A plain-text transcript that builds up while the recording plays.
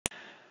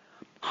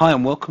Hi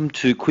and welcome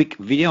to quick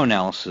video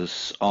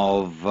analysis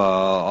of,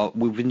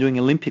 we've been doing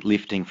Olympic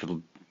lifting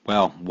for,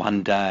 well,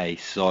 one day,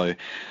 so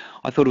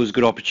I thought it was a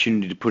good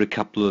opportunity to put a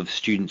couple of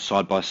students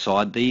side by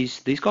side.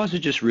 These guys are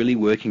just really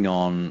working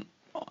on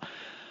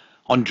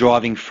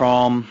driving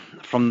from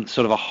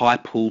sort of a high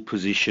pull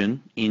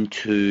position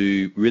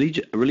into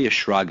really a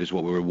shrug is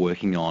what we were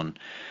working on.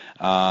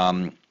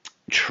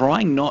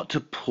 Trying not to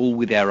pull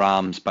with our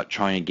arms, but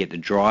trying to get the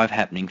drive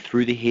happening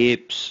through the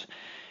hips,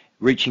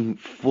 reaching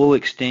full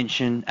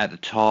extension at the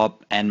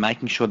top and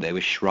making sure that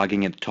we're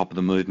shrugging at the top of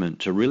the movement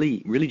to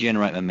really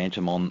generate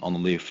momentum on the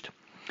lift.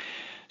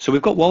 So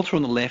we've got Walter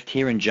on the left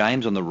here and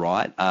James on the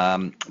right.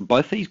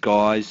 Both these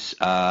guys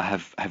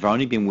have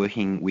only been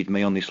working with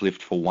me on this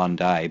lift for one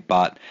day,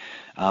 but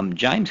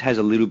James has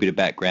a little bit of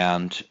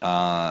background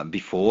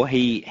before.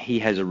 He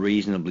has a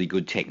reasonably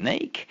good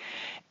technique,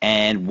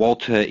 and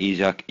Walter is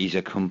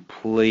a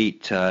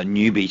complete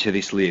newbie to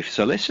this lift.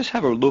 So let's just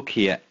have a look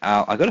here.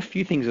 I've got a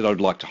few things that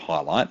I'd like to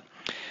highlight.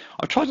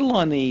 I've tried to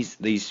line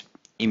these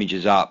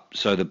images up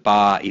so the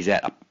bar is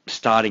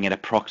starting at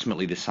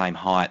approximately the same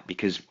height,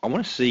 because I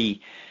want to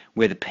see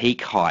where the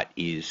peak height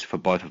is for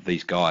both of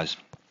these guys.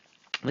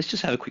 Let's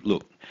just have a quick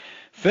look.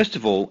 First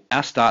of all,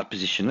 our start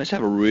position. Let's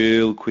have a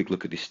real quick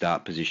look at this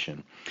start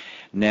position.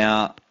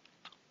 Now,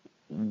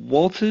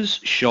 Walter's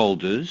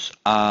shoulders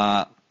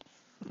are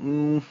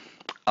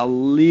a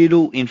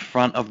little in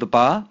front of the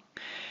bar.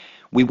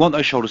 We want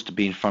those shoulders to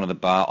be in front of the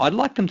bar. I'd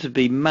like them to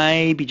be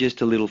maybe just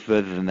a little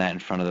further than that in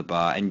front of the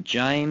bar. And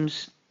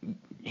James,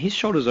 his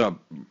shoulders are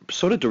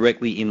sort of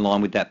directly in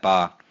line with that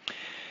bar.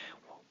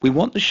 We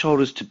want the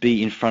shoulders to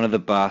be in front of the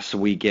bar so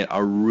we get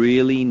a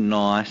really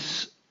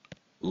nice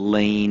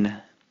lean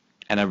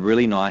and a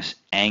really nice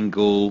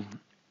angle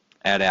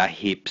at our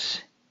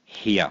hips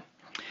here.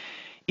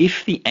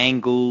 If the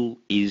angle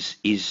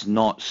is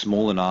not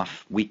small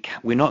enough,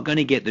 we're not going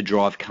to get the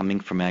drive coming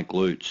from our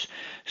glutes.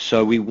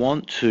 So we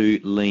want to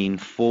lean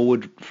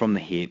forward from the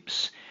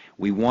hips.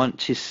 We want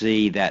to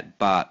see that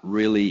butt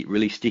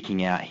really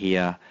sticking out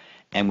here,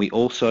 and we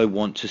also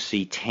want to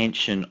see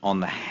tension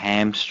on the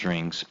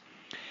hamstrings,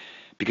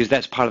 because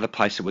that's part of the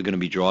place that we're going to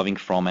be driving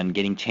from, and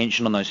getting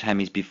tension on those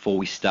hammies before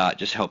we start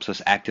just helps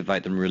us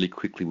activate them really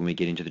quickly when we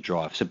get into the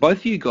drive. So both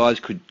of you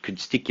guys could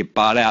stick your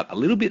butt out a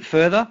little bit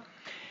further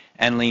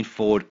and lean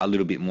forward a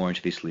little bit more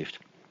into this lift.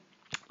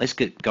 Let's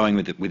get going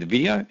with the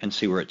video and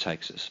see where it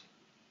takes us.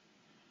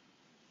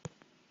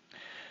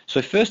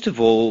 So first of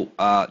all,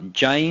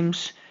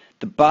 James,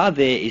 the bar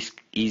there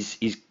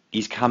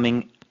is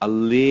coming a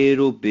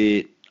little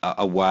bit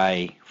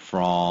away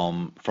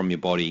from your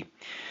body.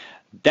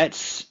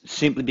 That's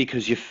simply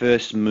because your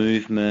first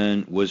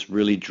movement was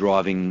really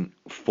driving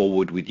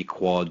forward with your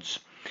quads,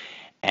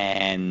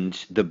 and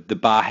the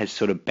bar has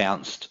sort of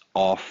bounced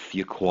off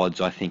your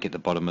quads, I think, at the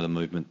bottom of the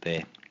movement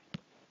there.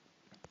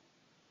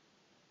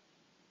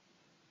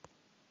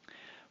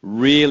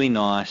 Really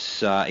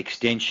nice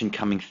extension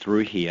coming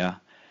through here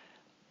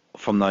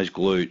from those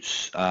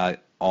glutes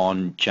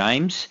on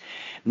James.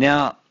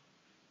 Now,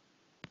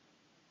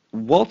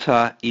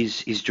 Walter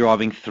is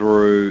driving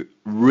through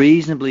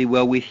reasonably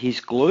well with his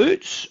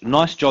glutes.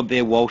 Nice job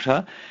there,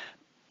 Walter.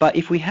 But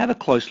if we have a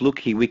close look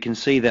here, we can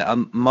see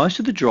that most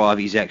of the drive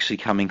is actually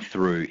coming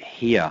through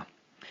here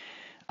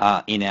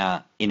in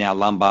our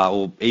lumbar,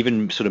 or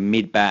even sort of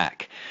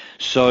mid-back.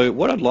 So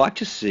what I'd like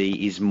to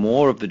see is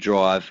more of the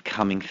drive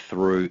coming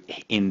through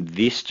in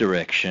this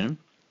direction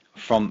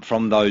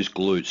from those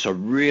glutes. So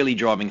really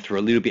driving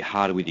through a little bit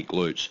harder with your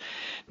glutes.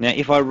 Now,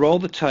 if I roll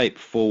the tape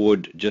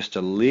forward just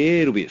a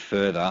little bit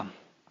further,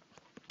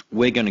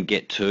 we're going to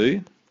get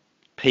to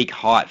peak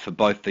height for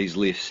both these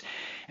lifts.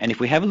 And if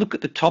we have a look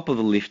at the top of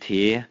the lift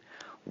here,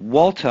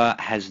 Walter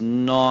has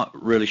not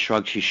really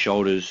shrugged his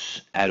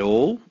shoulders at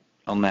all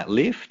on that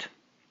lift.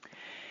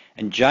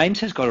 And James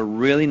has got a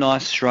really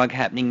nice shrug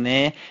happening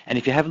there. And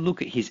if you have a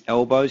look at his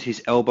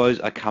elbows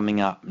are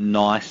coming up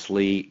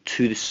nicely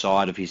to the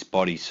side of his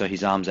body, so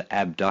his arms are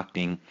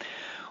abducting.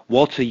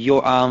 Walter,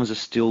 your arms are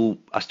still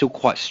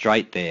quite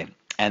straight there.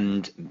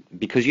 And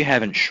because you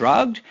haven't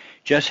shrugged,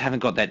 just haven't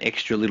got that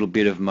extra little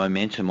bit of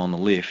momentum on the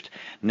lift.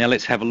 Now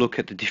let's have a look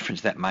at the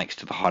difference that makes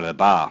to the height of the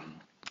bar.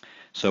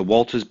 So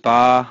Walter's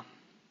bar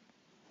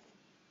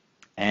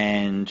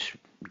and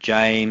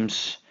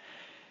James,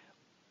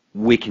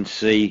 we can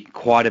see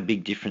quite a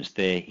big difference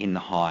there in the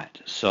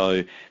height.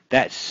 So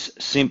that's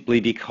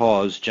simply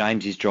because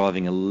James is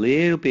driving a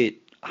little bit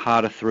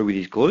harder through with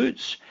his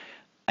glutes,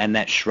 and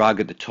that shrug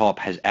at the top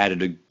has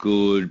added a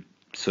good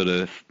sort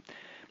of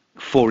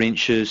 4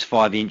 inches,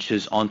 5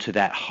 inches onto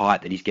that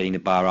height that he's getting the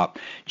bar up.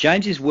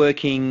 James is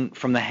working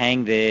from the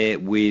hang there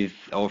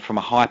or from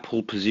a high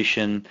pull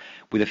position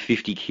with a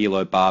 50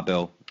 kilo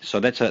barbell. So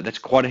that's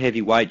quite a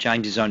heavy weight.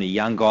 James is only a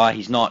young guy.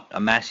 He's not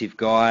a massive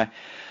guy.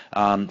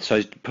 So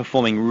he's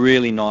performing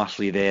really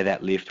nicely there,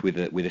 that lift with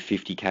a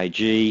 50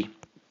 kg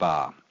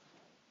bar.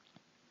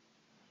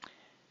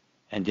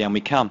 And down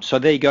we come. So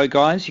there you go,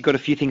 guys. You've got a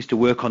few things to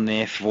work on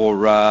there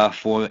for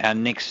our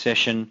next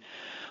session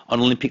on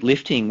Olympic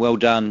lifting. Well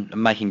done,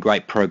 making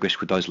great progress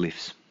with those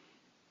lifts.